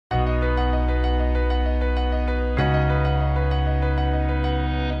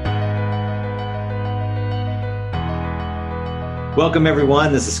Welcome,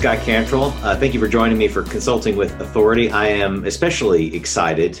 everyone. This is Scott Cantrell. Thank you for joining me for Consulting with Authority. I am especially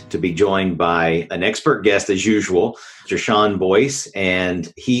excited to be joined by an expert guest, as usual, Mr. Sean Boyce,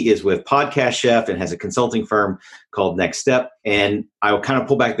 and he is with Podcast Chef and has a consulting firm called Next Step. And I will kind of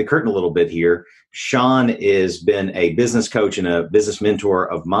pull back the curtain a little bit here. Sean has been a business coach and a business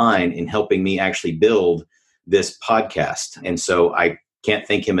mentor of mine in helping me actually build this podcast. And so I can't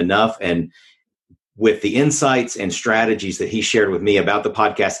thank him enough. And with the insights and strategies that he shared with me about the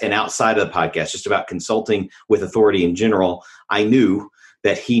podcast and outside of the podcast, just about consulting with authority in general, I knew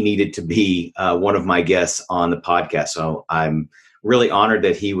that he needed to be one of my guests on the podcast. So I'm really honored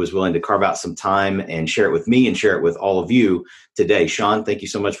that he was willing to carve out some time and share it with me and share it with all of you today. Sean, thank you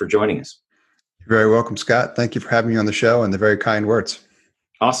so much for joining us. You're very welcome, Scott. Thank you for having me on the show and the very kind words.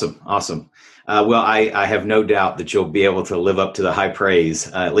 Awesome. Well, I have no doubt that you'll be able to live up to the high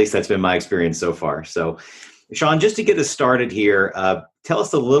praise. At least that's been my experience so far. So, Sean, just to get us started here, tell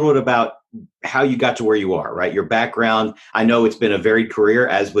us a little bit about how you got to where you are, right? Your background. I know it's been a varied career,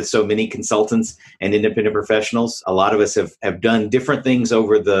 as with so many consultants and independent professionals. A lot of us have done different things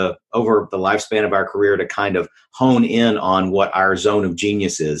over the lifespan of our career to kind of hone in on what our zone of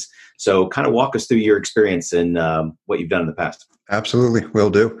genius is. So kind of walk us through your experience and what you've done in the past. Absolutely. Will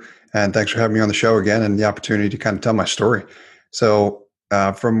do. And thanks for having me on the show again and the opportunity to kind of tell my story. So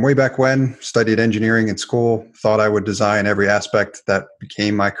from way back when, studied engineering in school, thought I would design every aspect that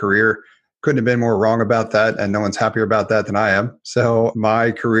became my career. Couldn't have been more wrong about that, and no one's happier about that than I am. So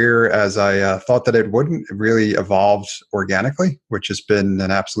my career, as I thought that it wouldn't, really evolved organically, which has been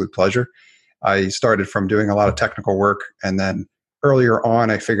an absolute pleasure. I started from doing a lot of technical work, and then earlier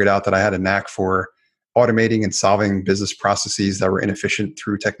on, I figured out that I had a knack for automating and solving business processes that were inefficient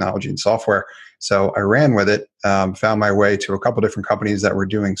through technology and software. So I ran with it, found my way to a couple different companies that were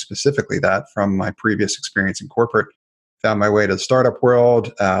doing specifically that from my previous experience in corporate. Found my way to the startup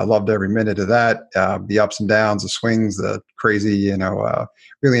world, loved every minute of that, the ups and downs, the swings, the crazy,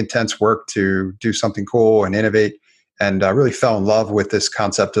 really intense work to do something cool and innovate, and really fell in love with this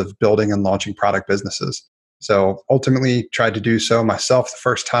concept of building and launching product businesses. So ultimately tried to do so myself the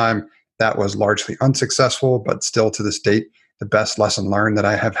first time. That was largely unsuccessful, but still to this date, the best lesson learned that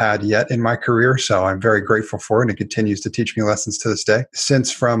I have had yet in my career. So I'm very grateful for it, and it continues to teach me lessons to this day.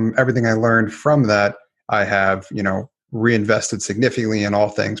 Since from everything I learned from that, I have, reinvested significantly in all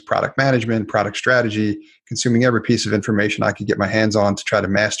things product management, product strategy, consuming every piece of information I could get my hands on to try to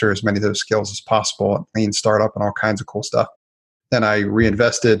master as many of those skills as possible, lean startup and all kinds of cool stuff. Then I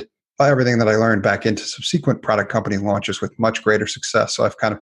reinvested everything that I learned back into subsequent product company launches with much greater success. So I've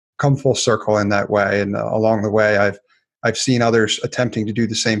kind of come full circle in that way. And along the way, I've seen others attempting to do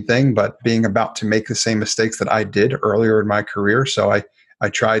the same thing, but being about to make the same mistakes that I did earlier in my career. So I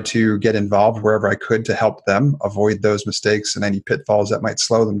tried to get involved wherever I could to help them avoid those mistakes and any pitfalls that might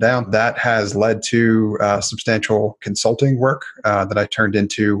slow them down. That has led to substantial consulting work that I turned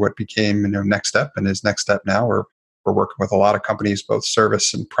into what became Next Step and is Next Step now. We're working with a lot of companies, both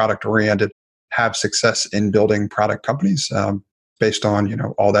service and product oriented, have success in building product companies. Based on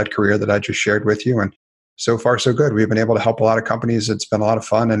all that career that I just shared with you, and so far so good. We've been able to help a lot of companies. It's been a lot of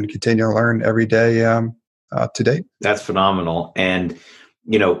fun and continue to learn every day to date. That's phenomenal. And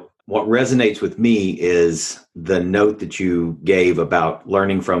what resonates with me is the note that you gave about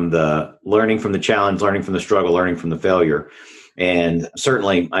learning from the challenge, learning from the struggle, learning from the failure. And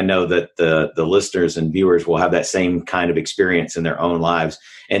certainly I know that the listeners and viewers will have that same kind of experience in their own lives.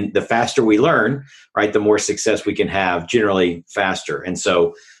 And the faster we learn, right, the more success we can have, generally faster. And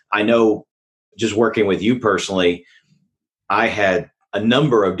so I know, just working with you personally, I had a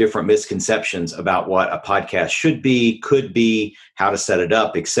number of different misconceptions about what a podcast should be, could be, how to set it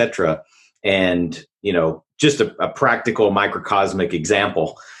up, et cetera. And, just a practical microcosmic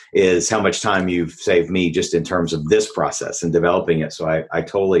example is how much time you've saved me just in terms of this process and developing it. So I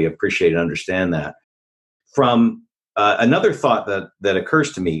totally appreciate and understand that. From another thought that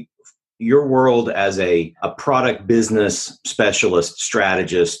occurs to me, your world as a product business specialist,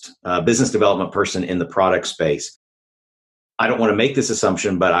 strategist, business development person in the product space, I don't want to make this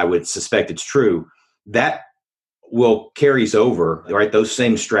assumption, but I would suspect it's true, that will carries over, right? Those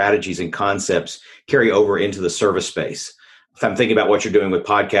same strategies and concepts carry over into the service space. If I'm thinking about what you're doing with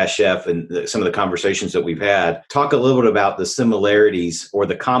Podcast Chef and some of the conversations that we've had, talk a little bit about the similarities or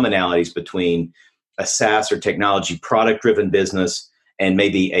the commonalities between a SaaS or technology product-driven business and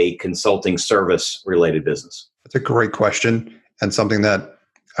maybe a consulting service-related business. That's a great question, and something that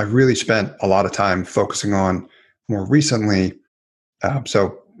I've really spent a lot of time focusing on more recently.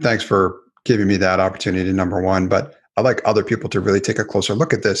 So thanks for giving me that opportunity, number one. But I'd like other people to really take a closer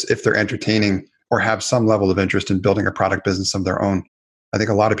look at this if they're entertaining or have some level of interest in building a product business of their own. I think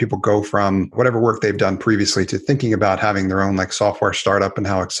a lot of people go from whatever work they've done previously to thinking about having their own like software startup and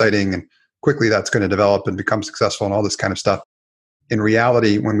how exciting and quickly that's going to develop and become successful and all this kind of stuff. In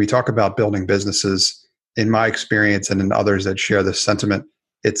reality, when we talk about building businesses, in my experience and in others that share this sentiment,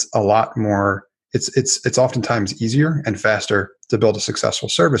 it's a lot more, it's oftentimes easier and faster to build a successful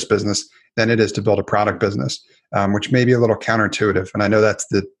service business than it is to build a product business, which may be a little counterintuitive. And I know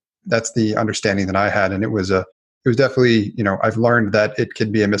that's the understanding that I had. And it was definitely, I've learned that it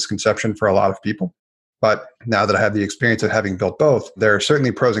can be a misconception for a lot of people. But now that I have the experience of having built both, there are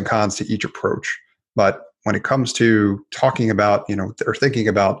certainly pros and cons to each approach. But when it comes to talking about, or thinking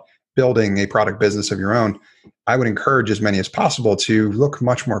about building a product business of your own, I would encourage as many as possible to look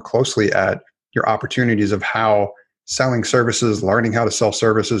much more closely at your opportunities of how selling services, learning how to sell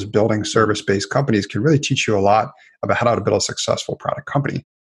services, building service-based companies can really teach you a lot about how to build a successful product company.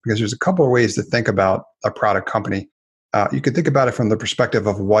 Because there's a couple of ways to think about a product company. You could think about it from the perspective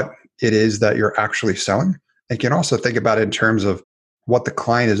of what it is that you're actually selling. And you can also think about it in terms of what the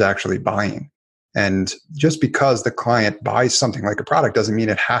client is actually buying. And just because the client buys something like a product doesn't mean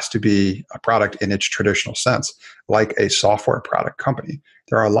it has to be a product in its traditional sense, like a software product company.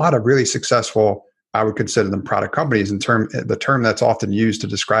 There are a lot of really successful, I would consider them product companies. The term that's often used to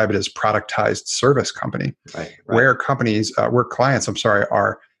describe it is productized service company, right. Where clients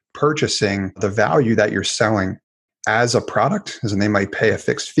are purchasing the value that you're selling as a product, and they might pay a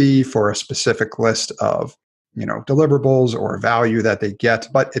fixed fee for a specific list of deliverables or value that they get.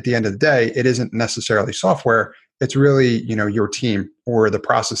 But at the end of the day, it isn't necessarily software. It's really, your team or the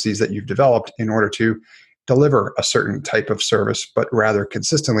processes that you've developed in order to deliver a certain type of service, but rather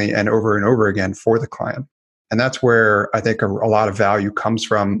consistently and over again for the client. And that's where I think a lot of value comes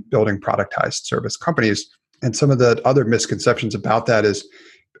from building productized service companies. And some of the other misconceptions about that is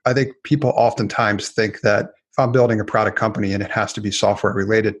I think people oftentimes think that if I'm building a product company and it has to be software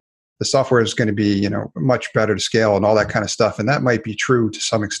related, the software is going to be, much better to scale and all that kind of stuff. And that might be true to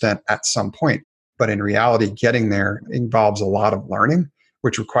some extent at some point. But in reality, getting there involves a lot of learning,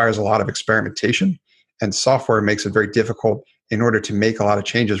 which requires a lot of experimentation. And software makes it very difficult in order to make a lot of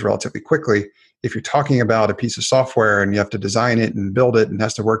changes relatively quickly. If you're talking about a piece of software and you have to design it and build it and it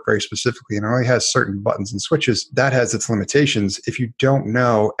has to work very specifically and it only has certain buttons and switches, that has its limitations if you don't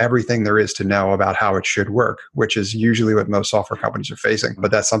know everything there is to know about how it should work, which is usually what most software companies are facing.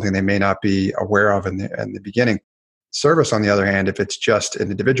 But that's something they may not be aware of in the beginning. Service, on the other hand, if it's just an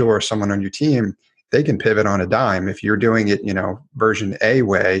individual or someone on your team, they can pivot on a dime. If you're doing it, version A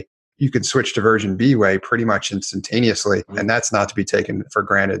way, you can switch to version B way pretty much instantaneously. And that's not to be taken for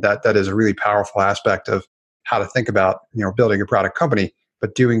granted. That is a really powerful aspect of how to think about, building a product company,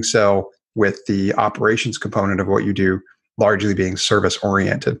 but doing so with the operations component of what you do largely being service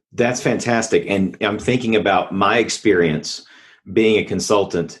oriented. That's fantastic. And I'm thinking about my experience being a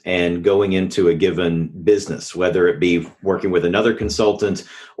consultant and going into a given business, whether it be working with another consultant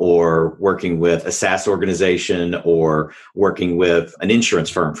or working with a SaaS organization or working with an insurance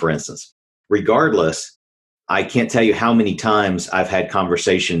firm, for instance. Regardless, I can't tell you how many times I've had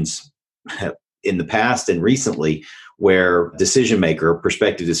conversations in the past and recently where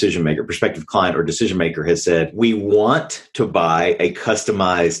prospective client or decision maker has said, we want to buy a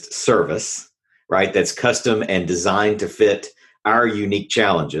customized service, right? That's custom and designed to fit our unique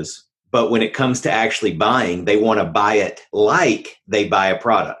challenges. But when it comes to actually buying, they want to buy it like they buy a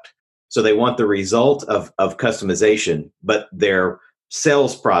product. So they want the result of customization, but their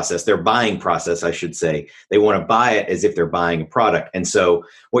sales process, their buying process, I should say, they want to buy it as if they're buying a product. And so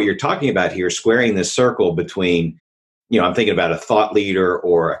what you're talking about here, squaring this circle between, I'm thinking about a thought leader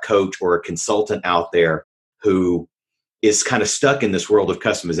or a coach or a consultant out there who is kind of stuck in this world of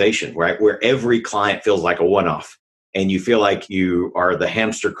customization, right? Where every client feels like a one-off. And you feel like you are the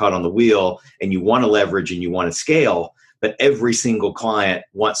hamster caught on the wheel and you want to leverage and you want to scale, but every single client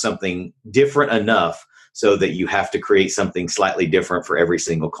wants something different enough so that you have to create something slightly different for every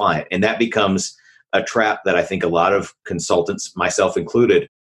single client. And that becomes a trap that I think a lot of consultants, myself included,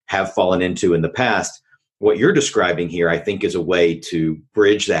 have fallen into in the past. What you're describing here, I think, is a way to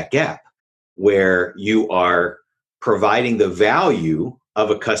bridge that gap where you are providing the value of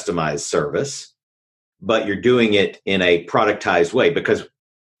a customized service, but you're doing it in a productized way because,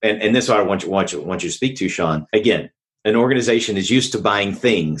 and this is what I want you to speak to, Sean. Again, an organization is used to buying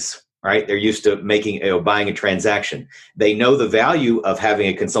things, right? They're used to buying a transaction. They know the value of having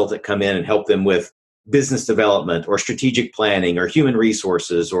a consultant come in and help them with business development or strategic planning or human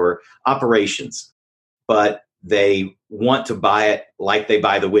resources or operations. But they want to buy it like they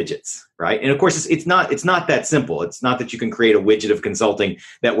buy the widgets, right? And of course, it's not that simple. It's not that you can create a widget of consulting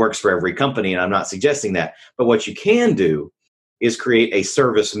that works for every company, and I'm not suggesting that. But what you can do is create a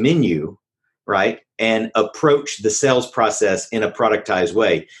service menu, right? And approach the sales process in a productized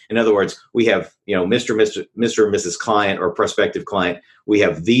way. In other words, we have, Mr. and Mrs. Client or prospective client, we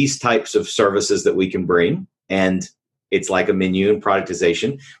have these types of services that we can bring, and it's like a menu and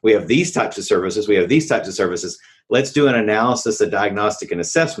productization. We have these types of services. We have these types of services. Let's do an analysis, a diagnostic, and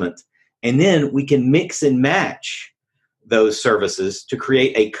assessment. And then we can mix and match those services to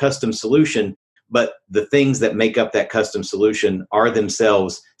create a custom solution. But the things that make up that custom solution are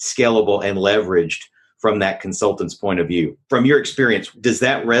themselves scalable and leveraged from that consultant's point of view. From your experience, does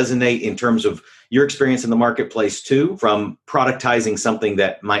that resonate in terms of your experience in the marketplace too, from productizing something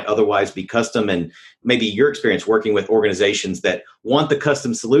that might otherwise be custom, and maybe your experience working with organizations that want the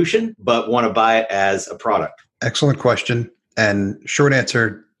custom solution but want to buy it as a product? Excellent question. And short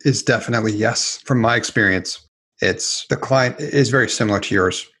answer is definitely yes. From my experience, the client is very similar to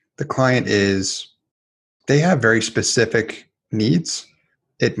yours. The client they have very specific needs.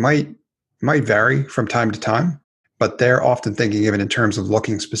 It might vary from time to time, but they're often thinking of it in terms of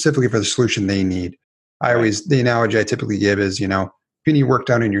looking specifically for the solution they need. The analogy I typically give is, if you need work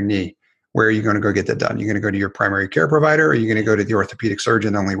done in your knee, where are you going to go get that done? You're going to go to your primary care provider, or are you going to go to the orthopedic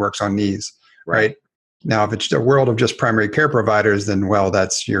surgeon that only works on knees, right? Now, if it's a world of just primary care providers, then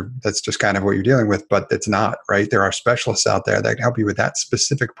that's just kind of what you're dealing with, but it's not, right? There are specialists out there that can help you with that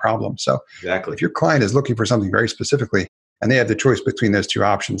specific problem. So exactly, if your client is looking for something very specifically and they have the choice between those two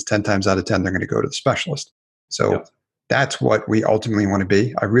options, 10 times out of 10, they're going to go to the specialist. So that's what we ultimately want to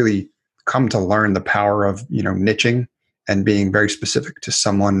be. I really come to learn the power of, niching and being very specific to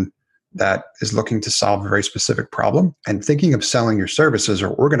someone that is looking to solve a very specific problem, and thinking of selling your services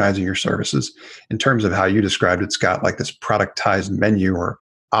or organizing your services in terms of how you described it, Scott, like this productized menu or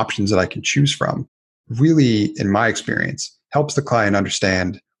options that I can choose from, really, in my experience, helps the client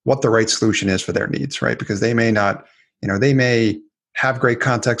understand what the right solution is for their needs, right? Because they may not, they may have great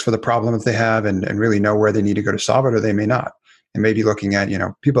context for the problem that they have and really know where they need to go to solve it, or they may not. And maybe looking at,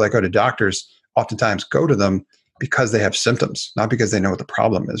 people that go to doctors oftentimes go to them because they have symptoms, not because they know what the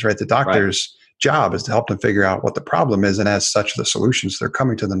problem is, right? The doctor's job is to help them figure out what the problem is, and as such, the solutions, they're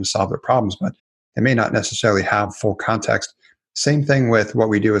coming to them to solve their problems, but they may not necessarily have full context. Same thing with what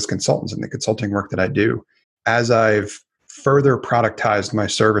we do as consultants and the consulting work that I do. As I've further productized my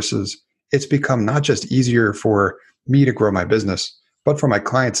services, it's become not just easier for me to grow my business, but for my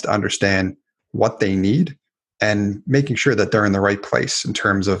clients to understand what they need and making sure that they're in the right place in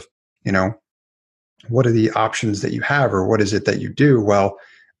terms of, what are the options that you have, or what is it that you do? Well,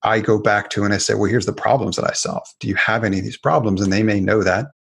 I go back to and I say, well, here's the problems that I solve. Do you have any of these problems? And they may know that.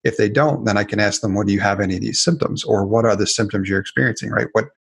 If they don't, then I can ask them, well, do you have any of these symptoms, or what are the symptoms you're experiencing, right?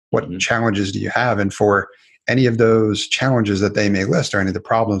 What challenges do you have? And for any of those challenges that they may list, or any of the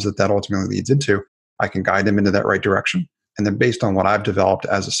problems that ultimately leads into, I can guide them into that right direction. And then based on what I've developed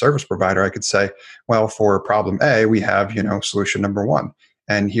as a service provider, I could say, well, for problem A, we have, solution number 1.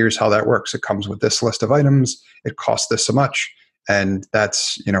 And here's how that works. It comes with this list of items. It costs this so much. And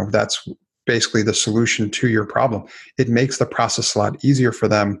that's basically the solution to your problem. It makes the process a lot easier for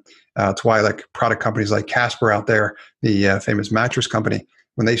them. It's why product companies like Casper out there, the famous mattress company,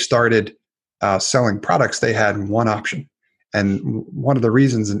 when they started selling products, they had one option. And one of the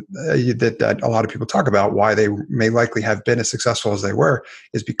reasons that a lot of people talk about why they may likely have been as successful as they were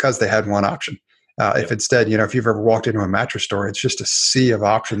is because they had one option. If instead, if you've ever walked into a mattress store, it's just a sea of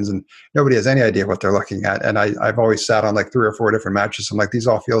options and nobody has any idea what they're looking at. And I've always sat on 3 or 4 different mattresses. I'm like, these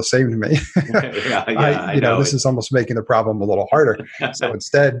all feel the same to me. I know. This is almost making the problem a little harder. So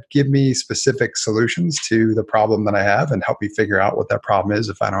instead, give me specific solutions to the problem that I have and help me figure out what that problem is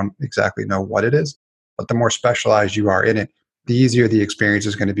if I don't exactly know what it is. But the more specialized you are in it, the easier the experience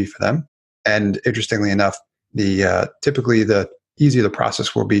is going to be for them. And interestingly enough, typically the easier the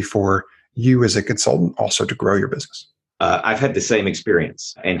process will be for you as a consultant also to grow your business. I've had the same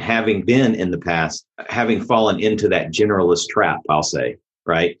experience, and having been in the past, having fallen into that generalist trap, I'll say,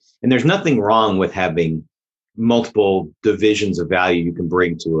 right? And there's nothing wrong with having multiple divisions of value you can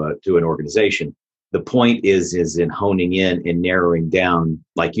bring to an organization. The point is in honing in and narrowing down,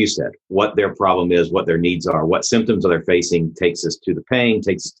 like you said, what their problem is, what their needs are, what symptoms are they facing, takes us to the pain,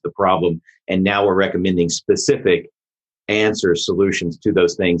 takes us to the problem. And now we're recommending specific answers, solutions to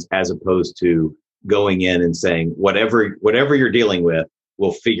those things, as opposed to going in and saying, whatever you're dealing with,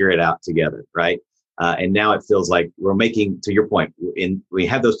 we'll figure it out together, right? And now it feels like we're making, to your point, we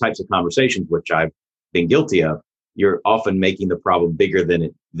have those types of conversations, which I've been guilty of. you're often making the problem bigger than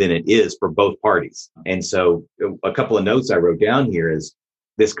it is for both parties. And so a couple of notes I wrote down here is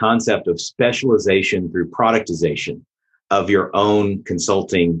this concept of specialization through productization of your own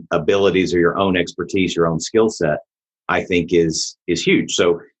consulting abilities or your own expertise, your own skill set, I think is huge.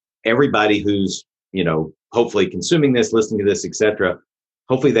 So everybody who's, hopefully consuming this, listening to this, et cetera,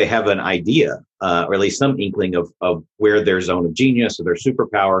 hopefully they have an idea, or at least some inkling of where their zone of genius or their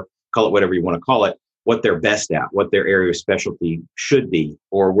superpower, call it whatever you want to call it, what they're best at, what their area of specialty should be,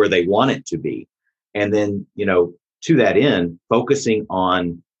 or where they want it to be. And then, to that end, focusing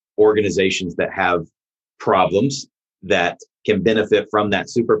on organizations that have problems that can benefit from that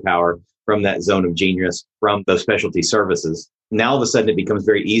superpower, from that zone of genius, from those specialty services. Now, all of a sudden, it becomes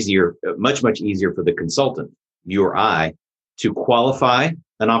much, much easier for the consultant, you or I, to qualify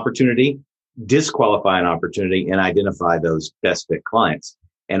an opportunity, disqualify an opportunity, and identify those best fit clients.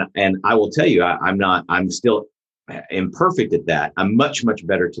 And I will tell you, I'm still imperfect at that. I'm much, much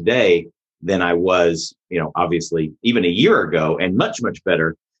better today than I was, obviously even a year ago, and much, much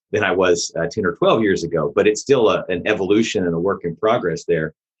better than I was 10 or 12 years ago. But it's still an evolution and a work in progress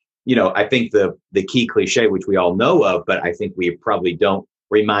there. I think the key cliche, which we all know of, but I think we probably don't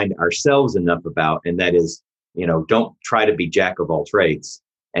remind ourselves enough about, and that is, don't try to be jack of all trades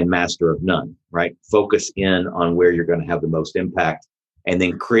and master of none, right? Focus in on where you're going to have the most impact, and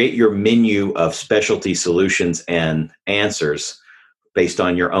then create your menu of specialty solutions and answers based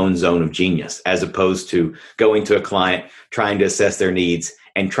on your own zone of genius, as opposed to going to a client, trying to assess their needs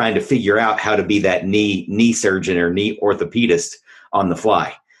and trying to figure out how to be that knee surgeon or knee orthopedist on the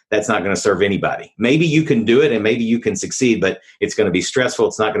fly. That's not going to serve anybody. Maybe you can do it and maybe you can succeed, but it's going to be stressful.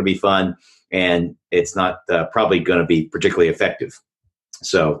 It's not going to be fun. And it's not probably going to be particularly effective.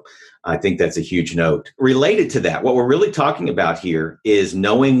 So I think that's a huge note. Related to that, what we're really talking about here is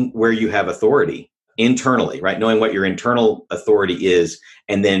knowing where you have authority internally, right? Knowing what your internal authority is,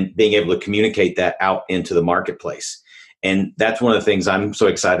 and then being able to communicate that out into the marketplace. And that's one of the things I'm so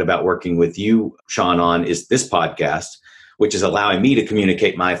excited about working with you, Sean, on is this podcast, which is allowing me to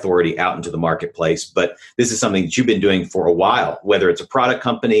communicate my authority out into the marketplace. But this is something that you've been doing for a while, whether it's a product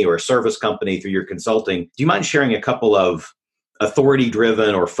company or a service company through your consulting. Do you mind sharing a couple of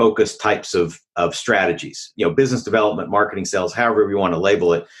authority-driven or focused types of strategies? Business development, marketing, sales, however you want to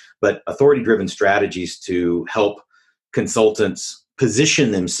label it, but authority-driven strategies to help consultants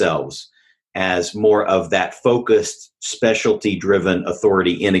position themselves as more of that focused, specialty-driven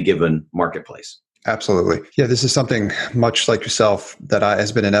authority in a given marketplace. Absolutely. Yeah, this is something much like yourself that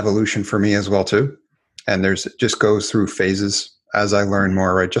has been an evolution for me as well, too. And it just goes through phases as I learn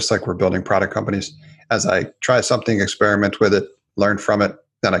more, right? Just like we're building product companies. As I try something, experiment with it, learn from it,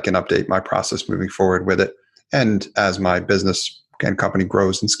 then I can update my process moving forward with it. And as my business and company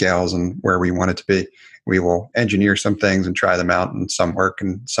grows and scales and where we want it to be, we will engineer some things and try them out, and some work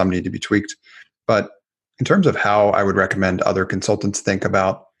and some need to be tweaked. But in terms of how I would recommend other consultants think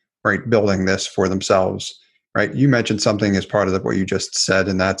about, right, building this for themselves, right? You mentioned something as part of what you just said,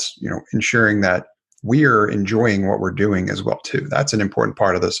 and that's, ensuring that we're enjoying what we're doing as well too. That's an important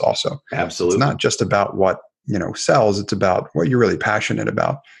part of this also. Absolutely. It's not just about what, sells, it's about what you're really passionate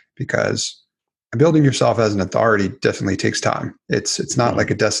about, because building yourself as an authority definitely takes time. It's not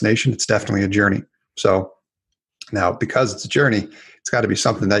like a destination, it's definitely a journey. So now, because it's a journey, it's got to be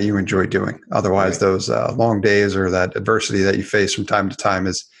something that you enjoy doing. Otherwise, those long days or that adversity that you face from time to time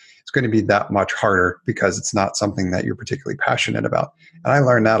it's going to be that much harder, because it's not something that you're particularly passionate about. And I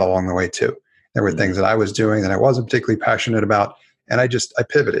learned that along the way too. There were things that I was doing that I wasn't particularly passionate about, and I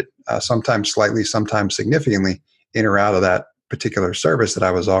pivoted, sometimes slightly, sometimes significantly, in or out of that particular service that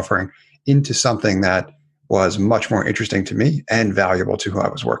I was offering into something that was much more interesting to me and valuable to who I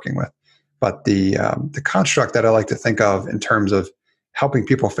was working with. But the construct that I like to think of in terms of helping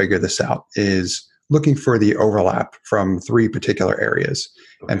people figure this out is looking for the overlap from three particular areas.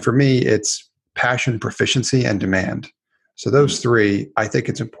 Okay. And for me, it's passion, proficiency, and demand. So those three, I think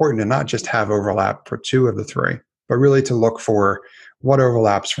it's important to not just have overlap for two of the three, but really to look for what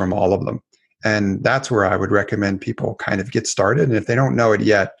overlaps from all of them. And that's where I would recommend people kind of get started. And if they don't know it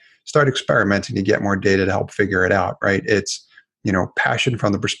yet, start experimenting to get more data to help figure it out, right? It's, passion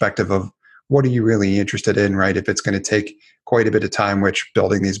from the perspective of what are you really interested in, right? If it's going to take quite a bit of time, which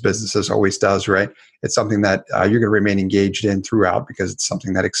building these businesses always does, right? It's something that you're going to remain engaged in throughout because it's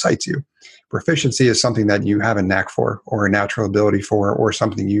something that excites you. Proficiency is something that you have a knack for, or a natural ability for, or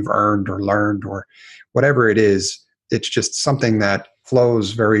something you've earned or learned, or whatever it is. It's just something that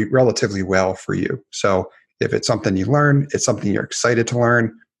flows very relatively well for you. So if it's something you learn, it's something you're excited to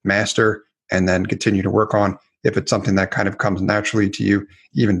learn, master, and then continue to work on. If it's something that kind of comes naturally to you,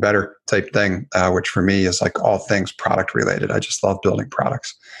 even better type thing, which for me is like all things product related. I just love building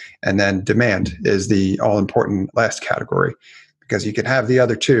products. And then demand is the all important last category, because you can have the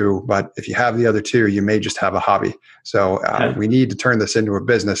other two, but if you have the other two, you may just have a hobby. So we need to turn this into a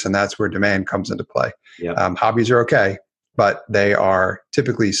business, and that's where demand comes into play. Yep. Hobbies are okay, but they are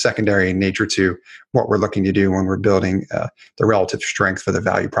typically secondary in nature to what we're looking to do when we're building the relative strength for the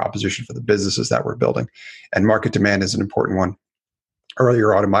value proposition for the businesses that we're building. And market demand is an important one.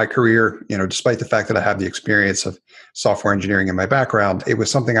 Earlier on in my career, despite the fact that I have the experience of software engineering in my background, it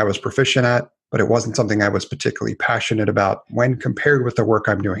was something I was proficient at, but it wasn't something I was particularly passionate about when compared with the work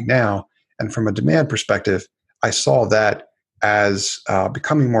I'm doing now. And from a demand perspective, I saw that as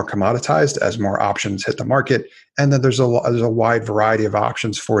becoming more commoditized as more options hit the market, and that there's a wide variety of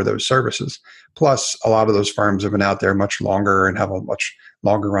options for those services. Plus, a lot of those firms have been out there much longer and have a much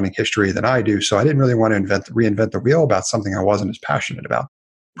longer running history than I do. So I didn't really want to reinvent the wheel about something I wasn't as passionate about.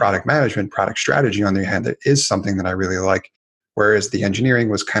 Product management, product strategy, on the other hand, that is something that I really like. Whereas the engineering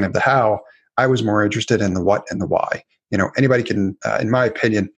was kind of the how, I was more interested in the what and the why. Anybody can, in my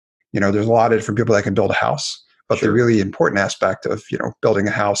opinion, there's a lot of different people that can build a house. But the really important aspect of, building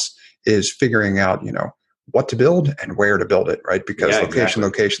a house is figuring out, what to build and where to build it, right? Because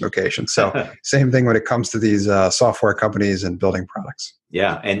location. So same thing when it comes to these software companies and building products.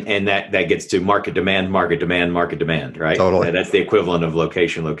 Yeah. And that gets to market demand, right? Totally. That's the equivalent of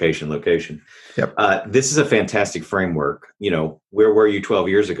location. Yep. This is a fantastic framework. Where were you 12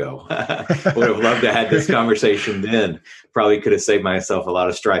 years ago? Would have loved to have this conversation then. Probably could have saved myself a lot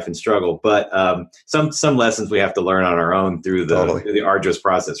of strife and struggle. But some lessons we have to learn on our own through the arduous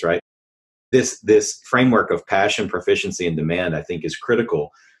process, right? This framework of passion, proficiency, and demand, I think, is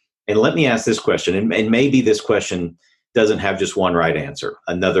critical. And let me ask this question, and maybe this question doesn't have just one right answer.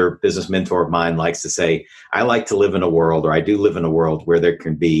 Another business mentor of mine likes to say, I like to live in a world, or I do live in a world, where there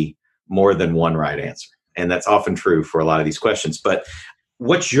can be more than one right answer. And that's often true for a lot of these questions. But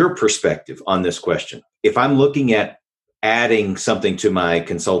what's your perspective on this question? If I'm looking at adding something to my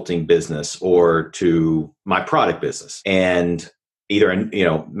consulting business or to my product business, and either,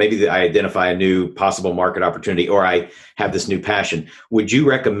 maybe I identify a new possible market opportunity, or I have this new passion, would you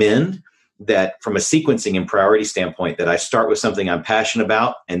recommend that from a sequencing and priority standpoint, that I start with something I'm passionate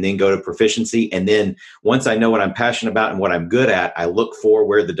about and then go to proficiency? And then once I know what I'm passionate about and what I'm good at, I look for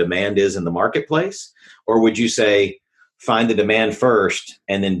where the demand is in the marketplace? Or would you say, find the demand first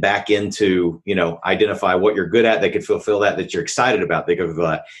and then back into, identify what you're good at that could fulfill that you're excited about, that could fulfill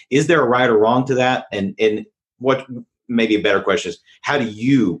that? Is there a right or wrong to that? And what maybe a better question is, how do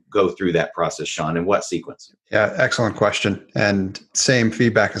you go through that process, Sean, in what sequence? Yeah, excellent question. And same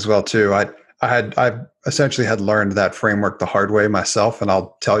feedback as well, too. I essentially had learned that framework the hard way myself, and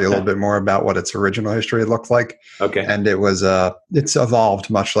I'll tell you a little bit more about what its original history looked like. Okay. And it's evolved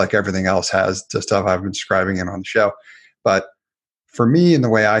much like everything else has, just stuff I've been describing it on the show. But for me, and the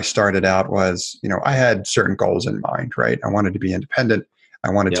way I started out was, I had certain goals in mind, right? I wanted to be independent. I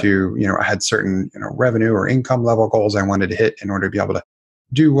wanted to, I had certain, revenue or income level goals I wanted to hit in order to be able to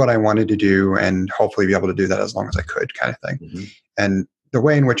do what I wanted to do, and hopefully be able to do that as long as I could, kind of thing. Mm-hmm. And the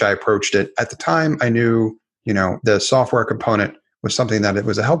way in which I approached it at the time, I knew, the software component was something that it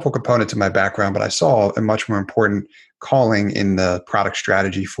was a helpful component to my background, but I saw a much more important calling in the product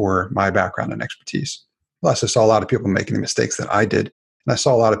strategy for my background and expertise. Plus, I saw a lot of people making the mistakes that I did. And I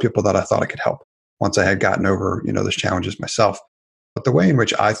saw a lot of people that I thought I could help once I had gotten over, those challenges myself. But the way in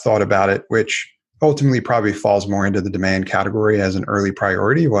which I thought about it, which ultimately probably falls more into the demand category as an early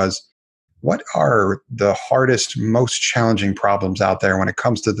priority, was what are the hardest, most challenging problems out there when it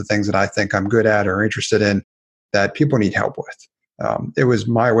comes to the things that I think I'm good at or interested in that people need help with? It was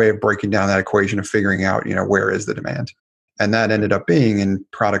my way of breaking down that equation of figuring out, where is the demand? And that ended up being in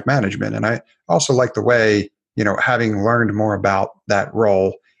product management. And I also like the way, having learned more about that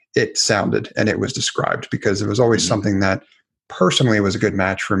role, it sounded and it was described, because it was always something that personally was a good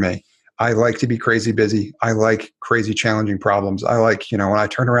match for me. I like to be crazy busy. I like crazy challenging problems. I like, when I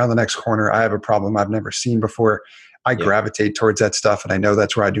turn around the next corner, I have a problem I've never seen before. I gravitate towards that stuff, and I know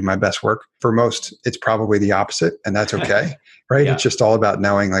that's where I do my best work. For most, it's probably the opposite, and that's okay, right? It's just all about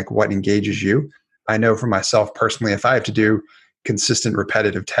knowing like what engages you. I know for myself personally, if I have to do consistent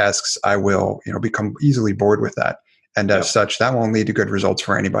repetitive tasks, I will, become easily bored with that. And as such, that won't lead to good results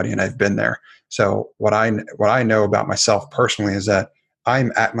for anybody. And I've been there. So what I know about myself personally is that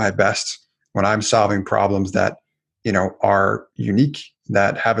I'm at my best when I'm solving problems that, are unique,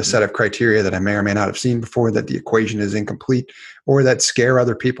 that have a set of criteria that I may or may not have seen before, that the equation is incomplete, or that scare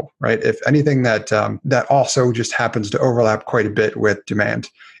other people, right? If anything that also just happens to overlap quite a bit with demand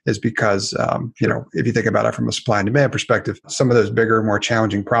is because, if you think about it from a supply and demand perspective, some of those bigger, more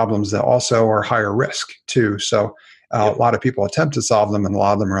challenging problems that also are higher risk too. So a lot of people attempt to solve them and a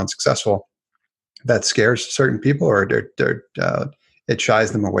lot of them are unsuccessful. That scares certain people, or it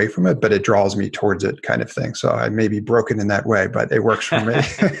shies them away from it, but it draws me towards it, kind of thing. So I may be broken in that way, but it works for me.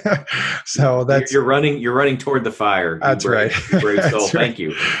 So you're running toward the fire. That's right. Brave soul. Thank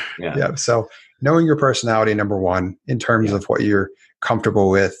you. Yeah. So knowing your personality, number one, in terms of what you're comfortable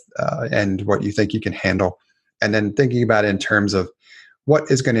with and what you think you can handle, and then thinking about it in terms of what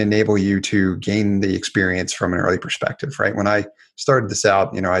is going to enable you to gain the experience from an early perspective, right? When I started this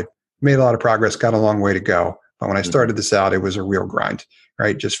out, I made a lot of progress, got a long way to go. But when I started this out, it was a real grind,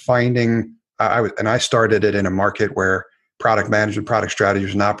 right? Just finding, I started it in a market where product management, product strategy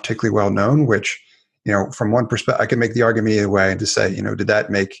was not particularly well known, which, from one perspective, I can make the argument either way to say, did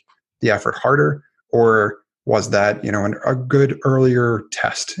that make the effort harder, or was that, a good earlier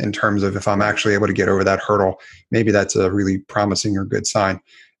test in terms of if I'm actually able to get over that hurdle, maybe that's a really promising or good sign.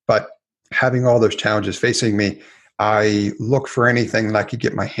 But having all those challenges facing me, I look for anything that I could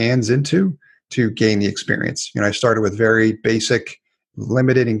get my hands into to gain the experience. I started with very basic,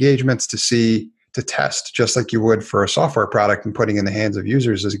 limited engagements to test, just like you would for a software product, and putting in the hands of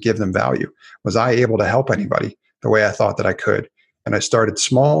users as to give them value. Was I able to help anybody the way I thought that I could? And I started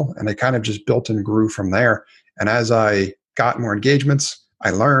small, and I kind of just built and grew from there. And as I got more engagements,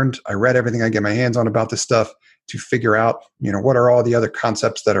 I learned, I read everything I get my hands on about this stuff to figure out, what are all the other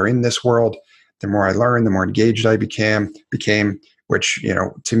concepts that are in this world. The more I learned, the more engaged I became, which,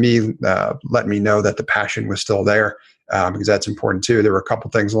 to me, let me know that the passion was still there, because that's important too. There were a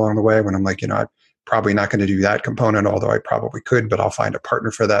couple things along the way when I'm like, I'm probably not going to do that component, although I probably could, but I'll find a partner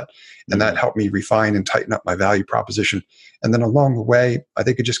for that. And that helped me refine and tighten up my value proposition. And then along the way, I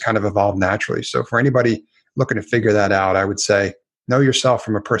think it just kind of evolved naturally. So for anybody looking to figure that out, I would say, know yourself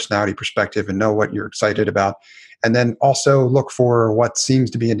from a personality perspective and know what you're excited about. And then also look for what seems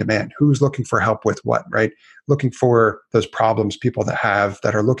to be in demand. Who's looking for help with what, right? Looking for those problems people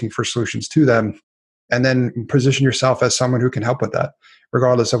that are looking for solutions to them. And then position yourself as someone who can help with that,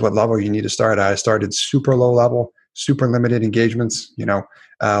 regardless of what level you need to start at. I started super low level, super limited engagements,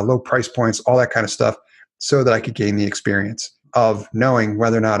 low price points, all that kind of stuff, so that I could gain the experience of knowing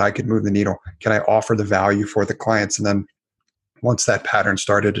whether or not I could move the needle. Can I offer the value for the clients? And then once that pattern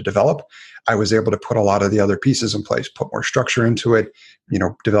started to develop, I was able to put a lot of the other pieces in place, put more structure into it,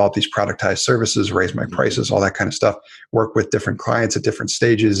 develop these productized services, raise my prices, all that kind of stuff, work with different clients at different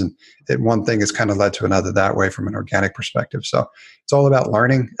stages. And one thing has kind of led to another that way from an organic perspective. So it's all about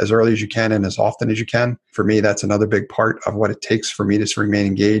learning as early as you can and as often as you can. For me, that's another big part of what it takes for me to remain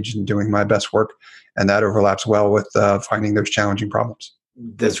engaged and doing my best work. And that overlaps well with finding those challenging problems.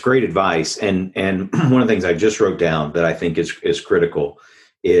 That's great advice. And one of the things I just wrote down that I think is critical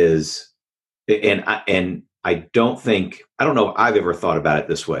is, and I don't know if I've ever thought about it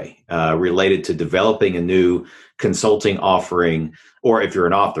this way, related to developing a new consulting offering, or if you're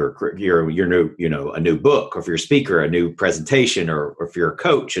an author, you're new, a new book, or if you're a speaker, a new presentation, or if you're a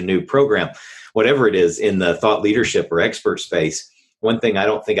coach, a new program, whatever it is in the thought leadership or expert space. One thing I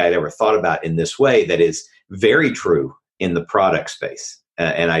don't think I'd ever thought about in this way that is very true in the product space,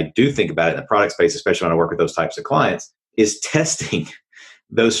 and I do think about it in the product space, especially when I work with those types of clients, is testing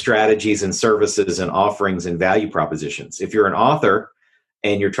those strategies and services and offerings and value propositions. If you're an author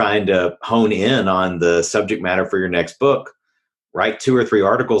and you're trying to hone in on the subject matter for your next book, write 2 or 3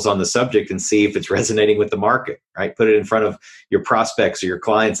 articles on the subject and see if it's resonating with the market, right? Put it in front of your prospects or your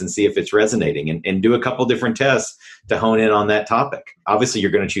clients and see if it's resonating, and do a couple different tests to hone in on that topic. Obviously,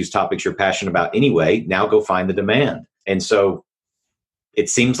 you're going to choose topics you're passionate about anyway. Now go find the demand. And so it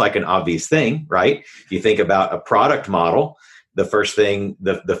seems like an obvious thing, right? If you think about a product model, the first thing,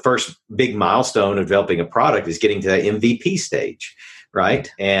 the first big milestone of developing a product is getting to that MVP stage, right?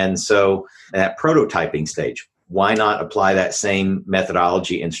 And so that prototyping stage, why not apply that same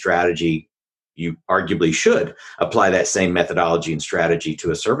methodology and strategy? You arguably should apply that same methodology and strategy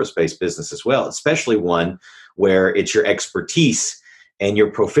to a service-based business as well, especially one where it's your expertise and your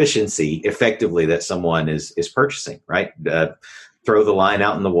proficiency effectively that someone is purchasing, right? Throw the line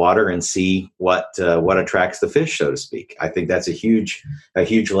out in the water and see what attracts the fish, so to speak. I think that's a huge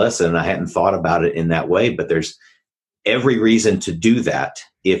lesson. I hadn't thought about it in that way, but there's every reason to do that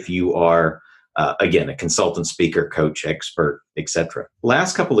if you are, again, a consultant, speaker, coach, expert, etc.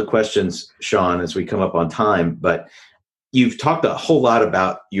 Last couple of questions, Sean, as we come up on time, but you've talked a whole lot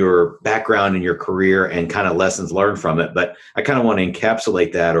about your background and your career and kind of lessons learned from it, but I kind of want to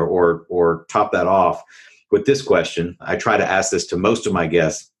encapsulate that or top that off with this question. I try to ask this to most of my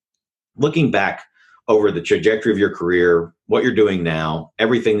guests. Looking back over the trajectory of your career, what you're doing now,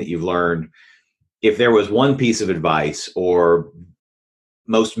 everything that you've learned, if there was one piece of advice or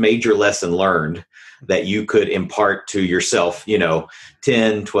most major lesson learned that you could impart to yourself,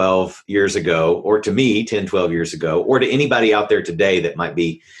 10, 12 years ago, or to me 10, 12 years ago, or to anybody out there today that might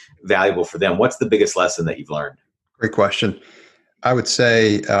be valuable for them, what's the biggest lesson that you've learned? Great question. I would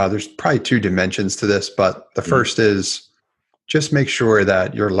say there's probably two dimensions to this, but the first is just make sure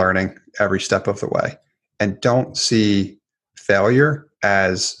that you're learning every step of the way and don't see failure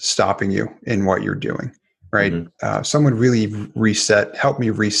as stopping you in what you're doing, right? Someone really helped me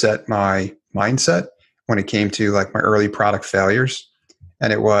reset my mindset when it came to like my early product failures.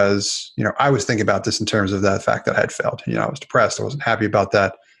 And it was, I was thinking about this in terms of the fact that I had failed. I was depressed. I wasn't happy about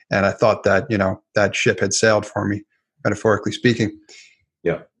that. And I thought that, that ship had sailed for me, metaphorically speaking.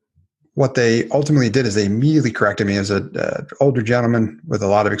 Yeah. What they ultimately did is they immediately corrected me as an older gentleman with a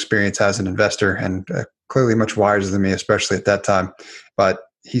lot of experience as an investor and clearly much wiser than me, especially at that time. But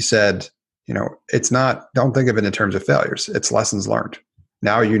he said, don't think of it in terms of failures. It's lessons learned.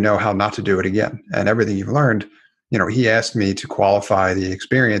 Now you know how not to do it again. And everything you've learned, he asked me to qualify the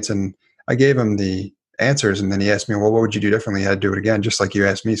experience and I gave him the answers. And then he asked me, well, what would you do differently? How to do it again, just like you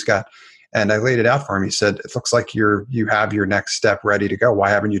asked me, Scott. And I laid it out for him. He said, it looks like you have your next step ready to go. Why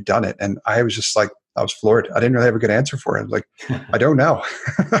haven't you done it? And I was just like, I was floored. I didn't really have a good answer for it. I was like, I don't know.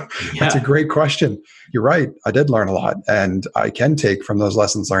 That's a great question. You're right. I did learn a lot and I can take from those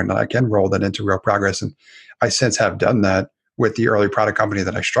lessons learned and I can roll that into real progress. And I since have done that with the early product company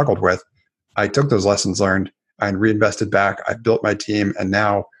that I struggled with. I took those lessons learned and reinvested back. I built my team and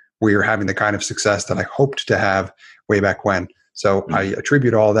now we are having the kind of success that I hoped to have way back when. So I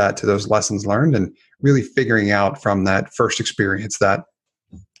attribute all that to those lessons learned and really figuring out from that first experience that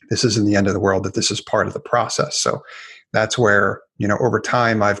this isn't the end of the world, that this is part of the process. So that's where, over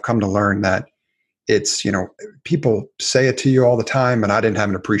time, I've come to learn that it's, people say it to you all the time, and I didn't have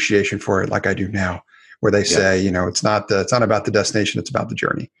an appreciation for it like I do now, where they say, it's not about the destination, it's about the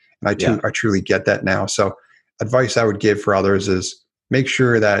journey. And I truly get that now. So advice I would give for others is make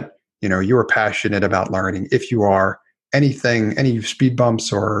sure that, you are passionate about learning. If you are, any speed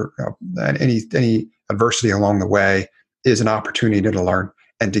bumps or any adversity along the way is an opportunity to learn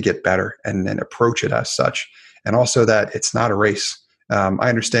and to get better and approach it as such. And also that it's not a race. I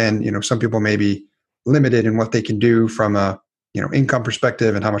understand, some people may be limited in what they can do from a, income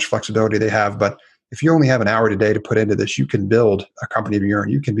perspective and how much flexibility they have. But if you only have an hour today to put into this, you can build a company of your own.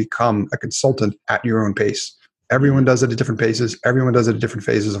 You can become a consultant at your own pace. Everyone does it at different paces. Everyone does it at different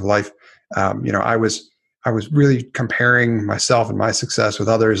phases of life. I was really comparing myself and my success with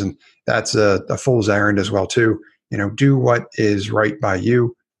others. And that's a fool's errand as well too. Do what is right by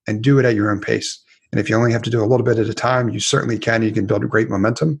you and do it at your own pace. And if you only have to do a little bit at a time, you certainly can. You can build a great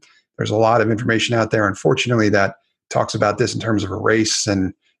momentum. There's a lot of information out there, unfortunately, that talks about this in terms of a race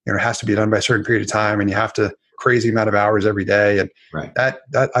and, it has to be done by a certain period of time and you have to crazy amount of hours every day. And that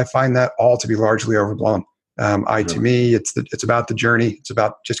I find that all to be largely overblown. To me, it's about the journey. It's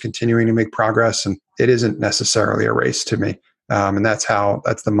about just continuing to make progress, and it isn't necessarily a race to me. And that's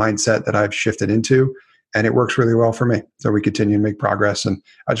the mindset that I've shifted into, and it works really well for me. So we continue to make progress, and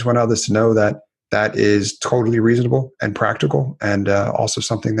I just want others to know that that is totally reasonable and practical, and also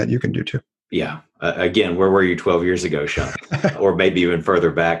something that you can do too. Yeah. Again, where were you 12 years ago, Sean? Or maybe even further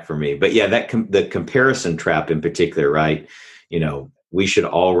back for me. But yeah, the comparison trap in particular, right? We should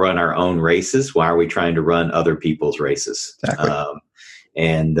all run our own races. Why are we trying to run other people's races? Exactly.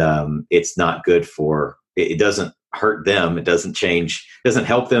 It's not good it doesn't hurt them. It doesn't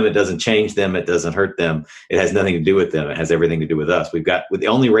help them. It doesn't change them. It doesn't hurt them. It has nothing to do with them. It has everything to do with us. The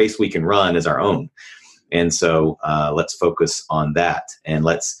only race we can run is our own. And so let's focus on that and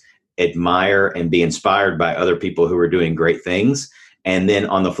let's admire and be inspired by other people who are doing great things. And then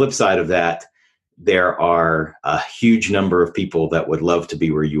on the flip side of that, there are a huge number of people that would love to be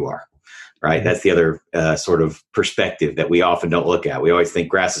where you are, right? That's the other sort of perspective that we often don't look at. We always think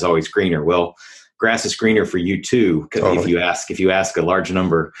grass is always greener. Well, grass is greener for you too. Totally. If you ask a large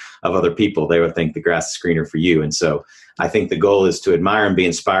number of other people, they would think the grass is greener for you. And so I think the goal is to admire and be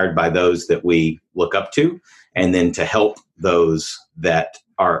inspired by those that we look up to, and then to help those that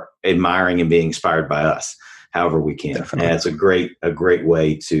are admiring and being inspired by us, however we can. Definitely. And it's a great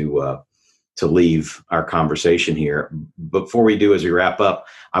way to leave our conversation here. Before we do, as we wrap up,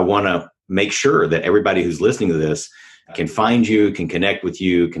 I want to make sure that everybody who's listening to this can find you, can connect with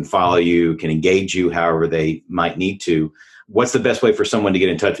you, can follow you, can engage you however they might need to, what's the best way for someone to get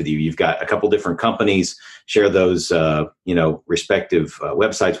in touch with you? You've got a couple different companies. Share those, respective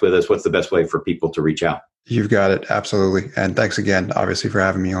websites with us. What's the best way for people to reach out? You've got it. Absolutely. And thanks again, obviously, for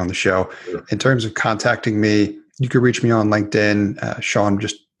having me on the show. Sure. In terms of contacting me, you can reach me on LinkedIn. Sean,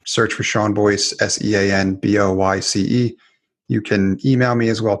 just search for Sean Boyce, SeanBoyce. You can email me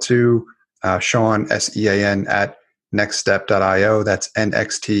as well too, Sean, SEAN at nextstep.io. That's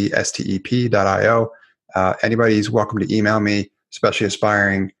nxtstep.io. Anybody's welcome to email me, especially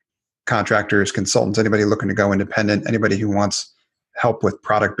aspiring contractors, consultants, anybody looking to go independent, anybody who wants help with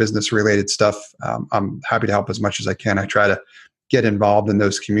product business related stuff. I'm happy to help as much as I can. I try to get involved in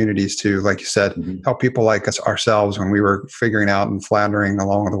those communities to, like you said, help people like us ourselves when we were figuring out and floundering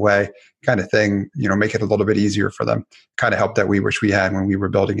along the way kind of thing, make it a little bit easier for them, kind of help that we wish we had when we were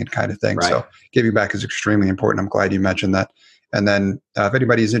building it kind of thing. Right. So giving back is extremely important. I'm glad you mentioned that. And then if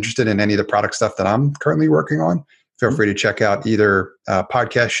anybody's interested in any of the product stuff that I'm currently working on, feel free to check out either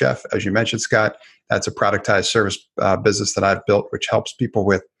Podcast Chef, as you mentioned, Scott. That's a productized service business that I've built, which helps people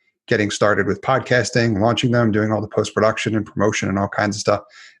with getting started with podcasting, launching them, doing all the post-production and promotion and all kinds of stuff.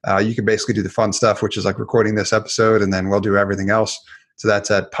 You can basically do the fun stuff, which is like recording this episode, and then we'll do everything else. So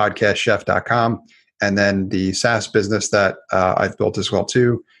that's at podcastchef.com. And then the SaaS business that I've built as well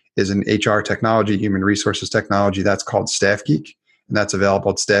too is an HR technology, human resources technology. That's called StaffGeek, and that's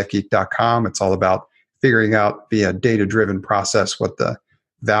available at staffgeek.com. It's all about figuring out via data-driven process what the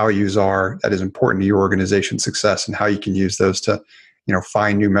values are that is important to your organization's success and how you can use those to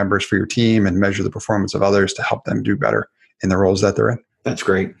find new members for your team and measure the performance of others to help them do better in the roles that they're in. That's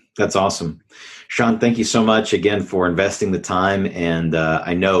great. That's awesome. Sean, thank you so much again for investing the time. And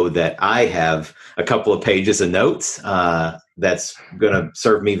I know that I have a couple of pages of notes that's going to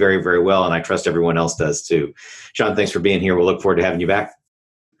serve me very, very well. And I trust everyone else does too. Sean, thanks for being here. We'll look forward to having you back.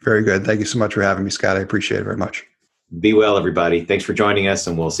 Very good. Thank you so much for having me, Scott. I appreciate it very much. Be well, everybody. Thanks for joining us,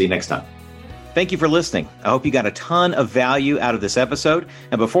 and we'll see you next time. Thank you for listening. I hope you got a ton of value out of this episode.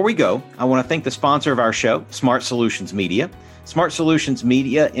 And before we go, I want to thank the sponsor of our show, Smart Solutions Media. Smart Solutions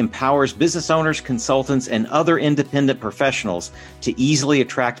Media empowers business owners, consultants, and other independent professionals to easily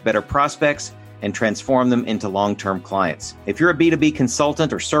attract better prospects and transform them into long-term clients. If you're a B2B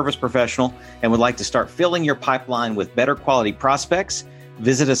consultant or service professional and would like to start filling your pipeline with better quality prospects,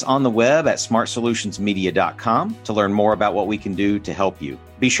 visit us on the web at smartsolutionsmedia.com to learn more about what we can do to help you.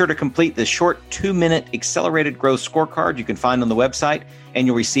 Be sure to complete the short 2-minute accelerated growth scorecard you can find on the website, and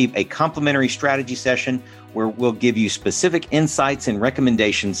you'll receive a complimentary strategy session where we'll give you specific insights and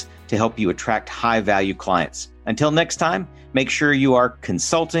recommendations to help you attract high-value clients. Until next time, make sure you are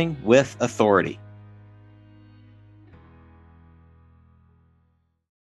consulting with authority.